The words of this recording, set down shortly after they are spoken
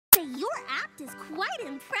say your act is quite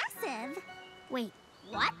impressive. Wait,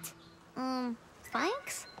 what?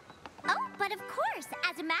 Thanks? Oh, but of course,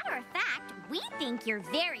 as a matter of fact, we think you're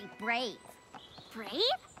very brave. Brave?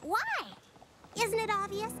 Why? Isn't it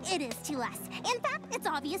obvious? It is to us. In fact, it's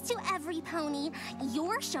obvious to every pony.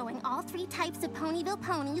 You're showing all 3 types of Ponyville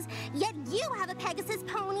ponies, yet you have a Pegasus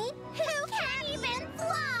pony who can't even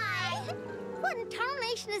fly! What in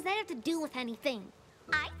tarnation does that have to do with anything?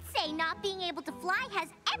 I'd say not being able to fly has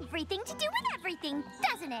everything to do with everything,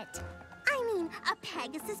 doesn't it? I mean, a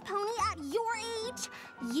Pegasus pony at your age?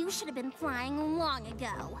 You should have been flying long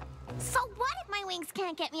ago. So what if my wings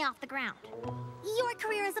can't get me off the ground? Your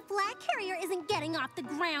career as a flag carrier isn't getting off the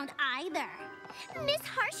ground either. Miss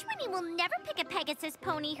Harshwinny will never pick a Pegasus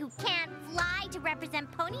pony who can't fly to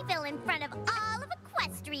represent Ponyville in front of all of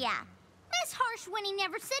Equestria. Miss Harshwinny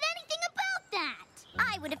never said anything about that.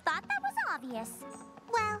 I would have thought that was obvious.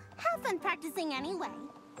 Well, have fun practicing anyway.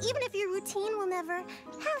 Even if your routine will never,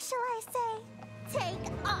 how shall I say,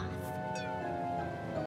 take off.